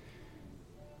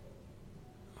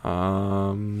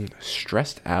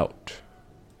 Stressed Out.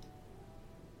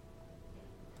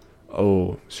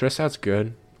 Oh, Stressed Out's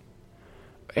good.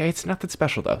 It's nothing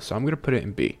special though, so I'm gonna put it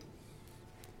in B.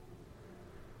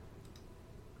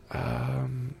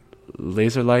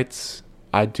 Laser Lights.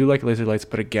 I do like Laser Lights,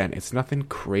 but again, it's nothing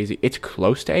crazy. It's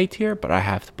close to A tier, but I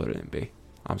have to put it in B.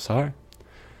 I'm sorry.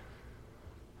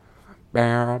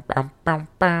 The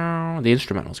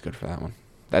instrumental's good for that one.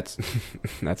 That's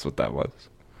that's what that was.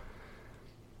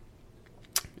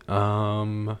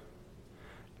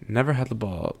 Never Had the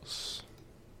Balls.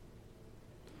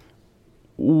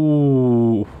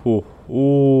 Ooh,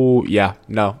 yeah,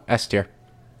 no, S tier.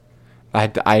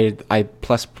 I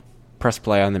press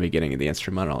play on the beginning of the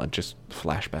instrumental and just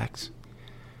flashbacks.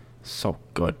 So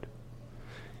good.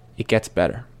 It gets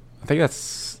better. I think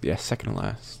that's second to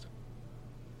last.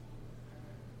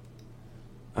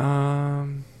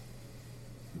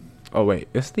 Oh wait,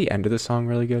 is the end of the song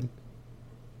really good?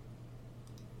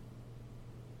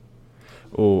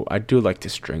 Oh, I do like the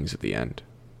strings at the end.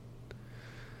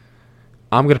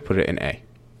 I'm gonna put it in A.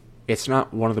 It's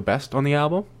not one of the best on the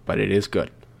album, but it is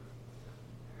good.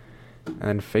 And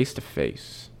then Face to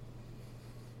Face.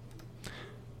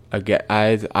 Again,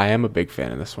 I am a big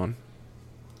fan of this one.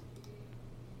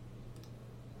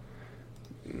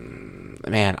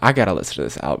 Man, I gotta listen to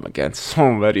this album again.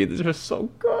 So many. These are so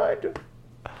good.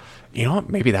 You know what?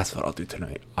 Maybe that's what I'll do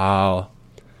tonight. I'll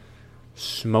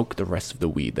smoke the rest of the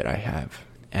weed that I have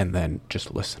and then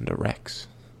just listen to Rex.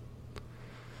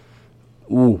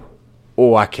 Ooh.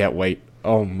 Oh, I can't wait.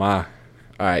 Oh, my.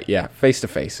 Alright, yeah. Face to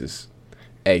Face is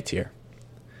A tier.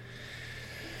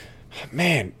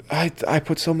 Man, I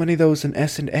put so many of those in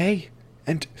S and A.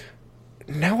 And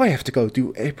now I have to go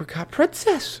do Apricot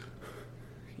Princess.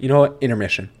 You know what?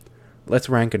 Intermission. Let's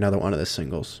rank another one of the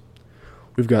singles.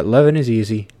 We've got Lovin' Is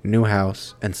Easy, New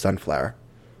House, and Sunflower.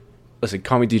 Listen,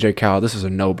 call me DJ Cal. This is a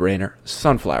no-brainer.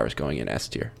 Sunflower is going in S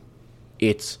tier.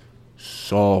 It's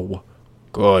so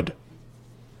good.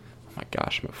 Oh my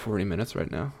gosh, I'm at 40 minutes right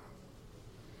now.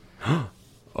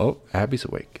 Oh, Abby's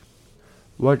awake.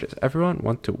 Why does everyone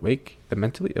want to wake the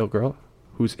mentally ill girl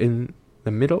who's in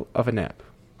the middle of a nap?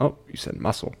 Oh, you said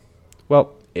muscle.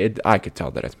 Well, I could tell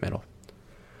that it's middle.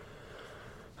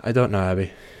 I don't know,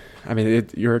 Abby. I mean,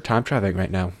 you're time traveling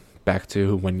right now. Back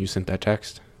to when you sent that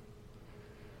text.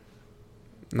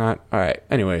 Not. Alright,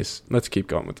 anyways, let's keep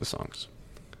going with the songs.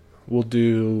 We'll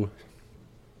do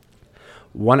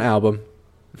one album,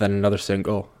 then another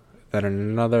single, then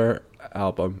another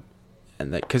album,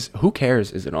 and then, because who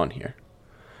cares is it on here?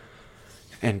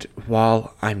 And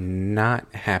while I'm not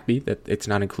happy that it's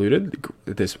not included,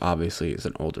 this obviously is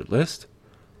an older list,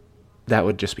 that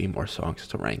would just be more songs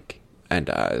to rank. And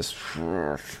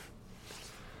oh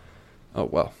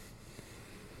well.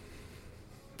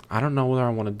 I don't know whether I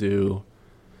want to do...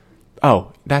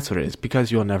 Oh, that's what it is.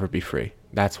 Because You'll Never Be Free.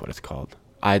 That's what it's called.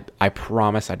 I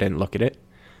promise I didn't look at it.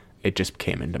 It just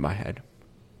came into my head.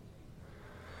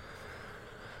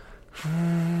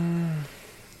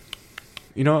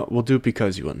 You know what? We'll do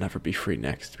Because You Will Never Be Free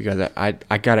next. Because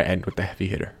I gotta end with the heavy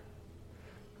hitter.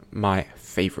 My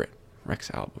favorite Rex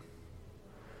album.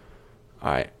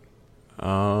 Alright.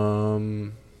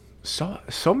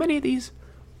 So many of these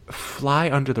fly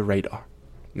under the radar.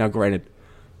 Now, granted,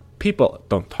 people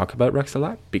don't talk about Rex a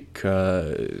lot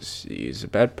because he's a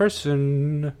bad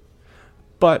person.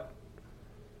 But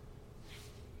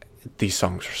these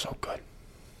songs are so good.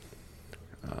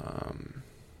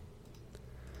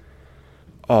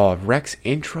 Rex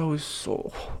intro is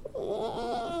so...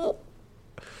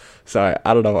 Sorry,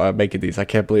 I don't know why I'm making these. I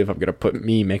can't believe I'm going to put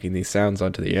me making these sounds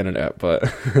onto the internet, but...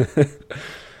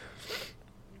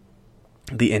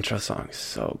 The intro song is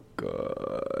so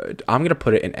good. I'm going to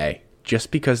put it in A,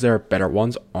 just because there are better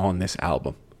ones on this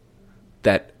album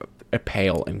that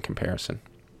pale in comparison.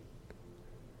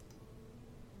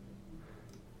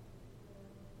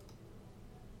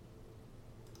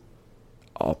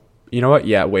 Oh, you know what?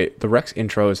 Yeah, wait. The Rex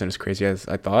intro isn't as crazy as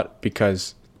I thought,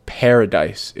 because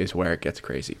Paradise is where it gets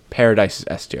crazy. Paradise is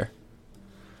S tier.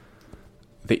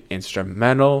 The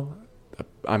instrumental,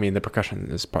 the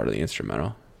percussion is part of the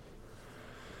instrumental.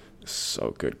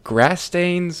 So good. Grass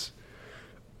Stains,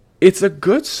 it's a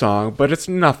good song, but it's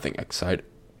nothing exciting.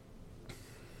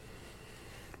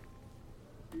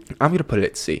 I'm going to put it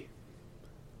at C.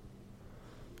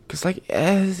 Because,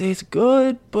 it's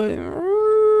good, but...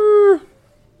 You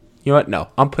know what? No,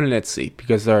 I'm putting it at C,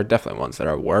 because there are definitely ones that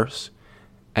are worse.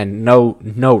 And no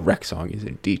Rex song is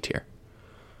in D tier.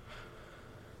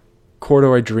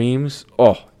 Corduroy Dreams,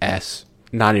 S.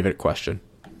 Not even a question.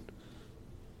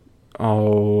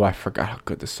 Oh, I forgot how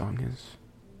good this song is.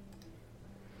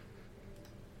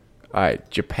 Alright,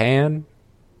 Japan.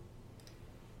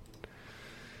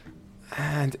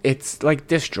 And it's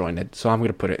disjointed, so I'm going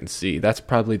to put it in C. That's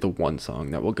probably the one song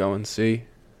that will go in C.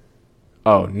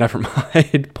 Oh, never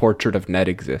mind. Portrait of Ned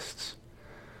exists.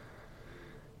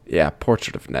 Yeah,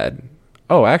 Portrait of Ned.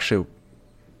 Oh, actually,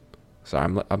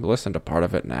 sorry, I'm listening to part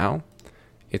of it now.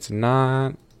 It's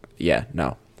not... Yeah,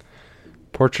 no.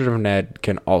 Portrait of Ned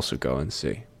can also go in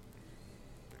C.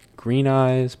 Green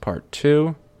Eyes, Part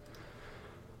 2.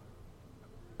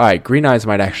 Alright, Green Eyes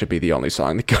might actually be the only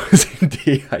song that goes in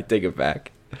D. I take it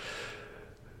back.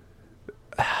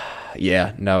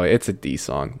 Yeah, no, it's a D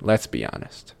song. Let's be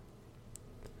honest.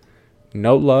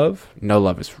 No Love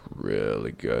is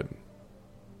really good.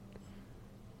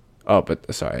 Oh,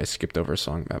 but sorry, I skipped over a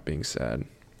song about being sad.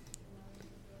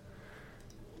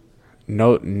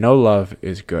 No Love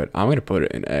is good. I'm going to put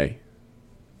it in A.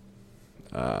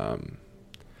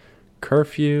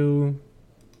 Curfew.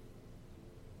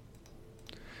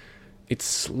 It's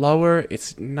slower.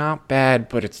 It's not bad,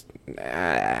 but it's...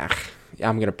 I'm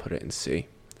going to put it in C.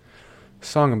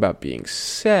 Song about being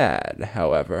sad,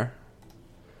 however...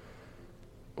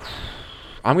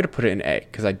 I'm going to put it in A,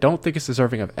 because I don't think it's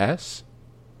deserving of S.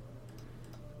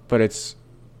 But it's...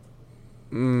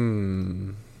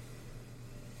 Do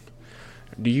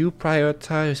you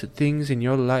prioritize the things in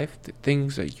your life, the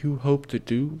things that you hope to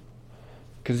do?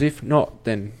 Because if not,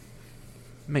 then,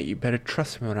 mate, you better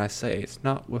trust me when I say it's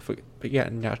not worth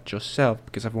forgetting about yourself,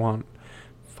 because I want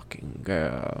fucking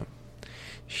girl.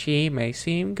 She may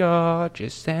seem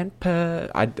gorgeous and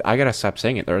I gotta stop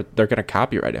saying it. They're gonna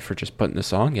copyright it for just putting the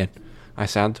song in. I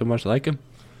sound too much like him.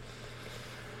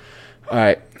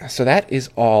 Alright, so that is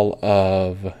all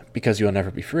of Because You'll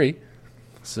Never Be Free.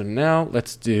 So now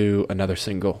let's do another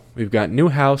single. We've got New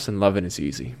House and Lovin' Is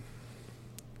Easy.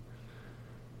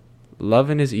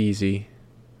 Loving is easy.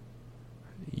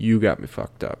 You got me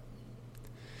fucked up.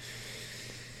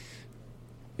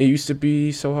 It used to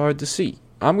be so hard to see.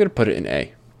 I'm gonna put it in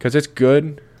A because it's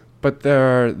good, but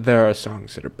there are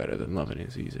songs that are better than Loving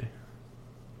is Easy.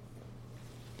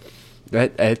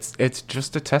 It's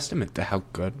just a testament to how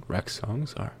good Rex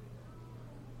songs are.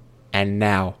 And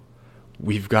now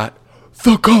we've got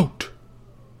the GOAT.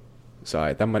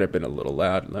 Sorry, that might have been a little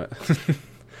loud.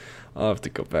 I'll have to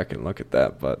go back and look at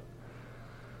that, but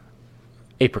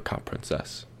Apricot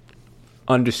Princess,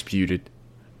 undisputed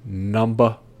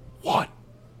number one.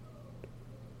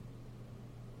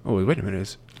 Oh, wait a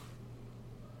minute.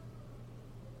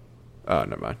 Oh,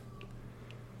 never mind.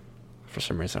 For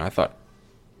some reason, I thought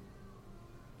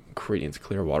Creedence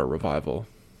Clearwater Revival,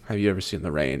 Have You Ever Seen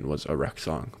the Rain, was a Rex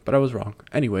song, but I was wrong.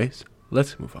 Anyways,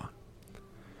 let's move on.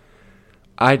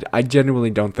 I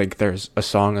genuinely don't think there's a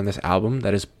song on this album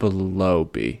that is below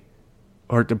B.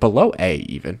 Or below A,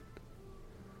 even.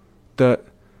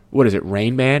 What is it,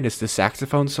 Rain Man is the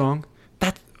saxophone song?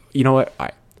 You know what?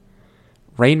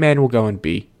 Rain Man will go in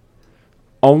B.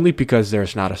 Only because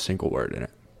there's not a single word in it.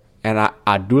 And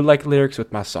I do like lyrics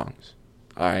with my songs.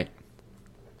 Alright.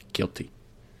 Guilty.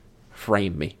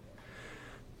 Frame me.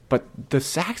 But the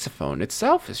saxophone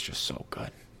itself is just so good.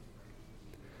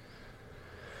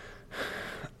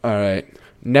 Alright.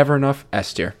 Never Enough,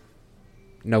 S tier.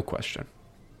 No question.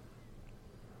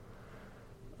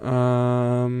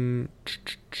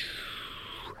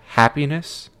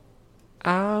 Happiness.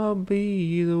 I'll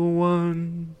be the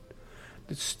one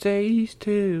that stays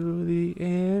till the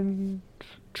end.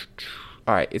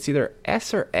 Alright, it's either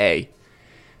S or A.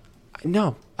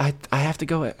 No, I have to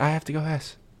go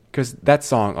S. Because that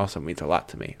song also means a lot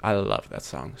to me. I love that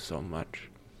song so much.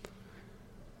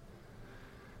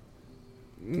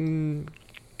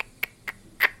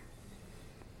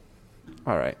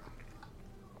 Alright.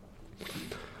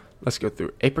 Let's go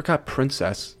through. Apricot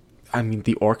Princess. I mean,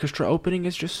 the orchestra opening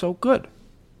is just so good.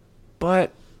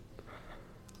 But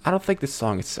I don't think the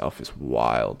song itself is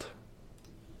wild.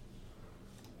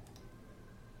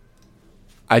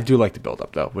 I do like the build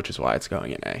up though, which is why it's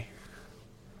going in A.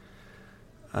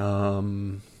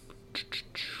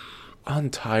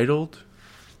 Untitled,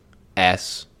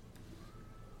 S.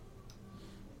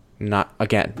 Not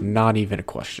even a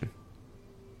question.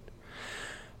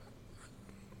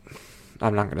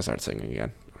 I'm not gonna start singing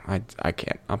again. I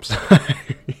can't. I'm sorry.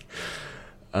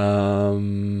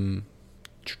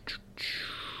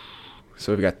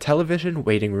 So we've got Television,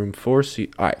 Waiting Room, Four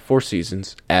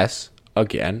Seasons, S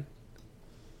again.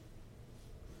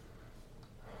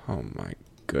 Oh my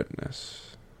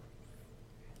goodness.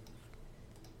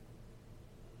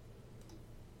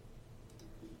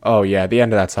 Oh yeah, the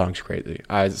end of that song's crazy.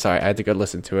 I had to go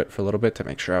listen to it for a little bit to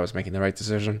make sure I was making the right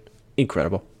decision.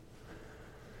 Incredible.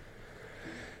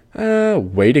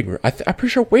 Waiting Room. I'm pretty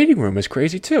sure Waiting Room is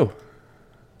crazy too.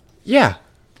 Yeah.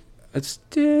 It's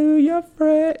still your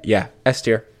friend. Yeah, S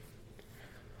tier.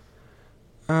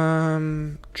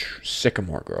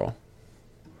 Sycamore Girl.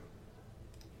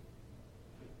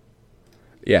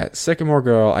 Yeah, Sycamore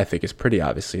Girl I think is pretty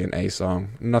obviously an A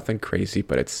song. Nothing crazy,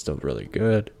 but it's still really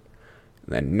good.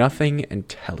 And then Nothing and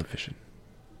Television.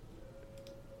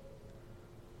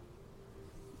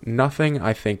 Nothing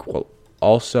I think will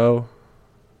also...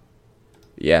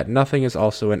 Yeah, Nothing is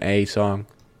also an A song.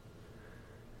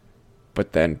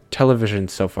 But then Television,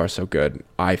 so far so good.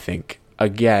 I think,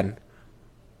 again,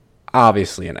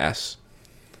 obviously an S.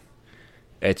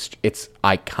 It's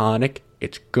iconic.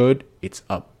 It's good. It's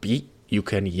upbeat. You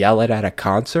can yell it at a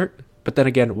concert. But then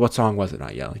again, what song was it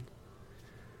not yelling?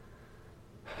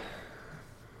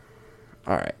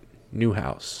 Alright, New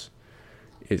House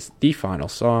is the final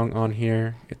song on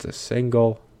here. It's a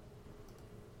single.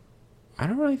 I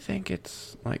don't really think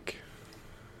it's like...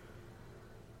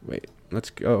 Wait, let's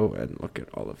go and look at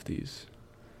all of these.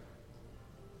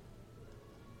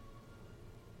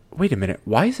 Wait a minute,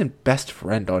 why isn't Best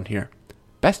Friend on here?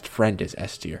 Best Friend is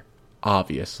S tier,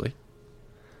 obviously.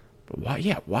 But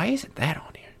why isn't that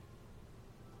on here?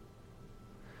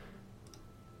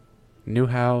 New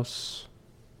House.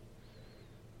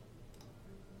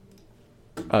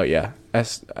 Oh yeah,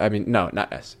 S. I mean, no,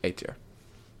 not S. A tier.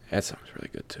 That song's really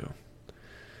good too.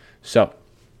 So,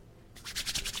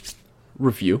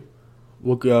 review.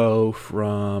 We'll go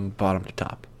from bottom to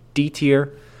top. D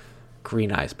tier.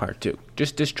 Green Eyes Part 2.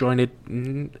 Just disjointed.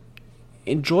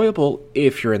 Enjoyable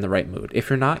if you're in the right mood. If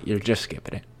you're not, you're just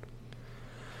skipping it.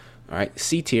 Alright,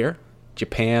 C tier.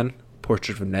 Japan,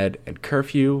 Portrait of Ned, and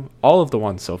Curfew. All of the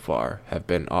ones so far have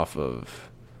been off of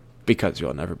Because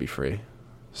You'll Never Be Free.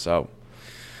 So,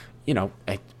 you know,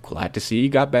 I'm glad to see you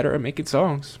got better at making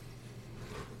songs.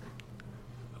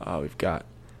 We've got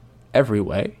Every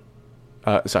Way.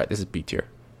 Sorry, this is B tier.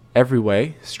 Every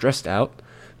Way, Stressed Out,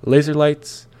 Laser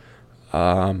Lights,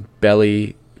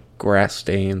 Belly, Grass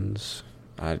Stains.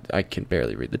 I can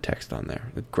barely read the text on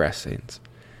there. The Grass Stains.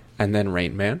 And then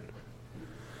Rain Man.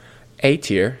 A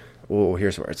tier. Oh,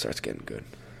 here's where it starts getting good.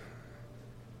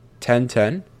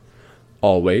 10:10.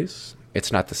 Always.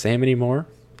 It's Not the Same Anymore.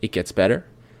 It Gets Better.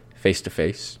 Face to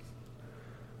Face.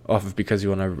 Off of Because You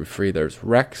Will Never Be Free, there's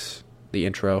Rex, the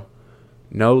intro,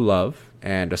 No Love,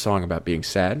 and a song about being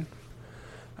sad.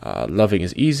 Loving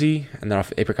is Easy. And then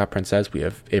off of Apricot Princess, we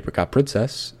have Apricot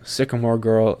Princess, Sycamore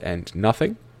Girl, and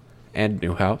Nothing, and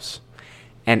New House.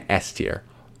 And S tier.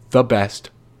 The best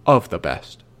of the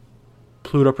best.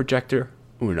 Pluto Projector,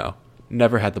 Uno,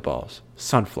 Never Had the Balls,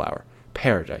 Sunflower,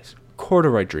 Paradise,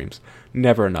 Corduroy Dreams,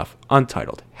 Never Enough,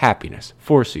 Untitled, Happiness,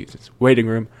 Four Seasons, Waiting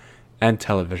Room, and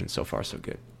Television. So far, so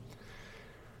good.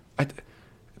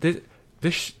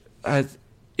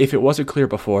 If it wasn't clear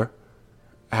before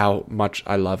how much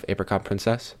I love Apricot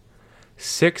Princess,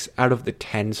 6 out of the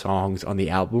 10 songs on the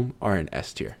album are in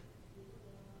S tier.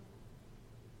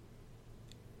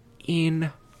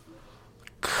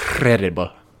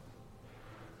 Incredible.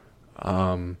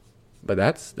 But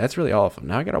that's really all of them.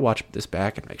 Now I gotta watch this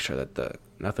back and make sure that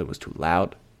nothing was too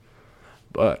loud.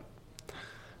 But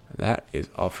that is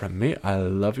all from me. I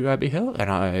love you, Abby Hill, and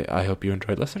I hope you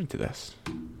enjoyed listening to this.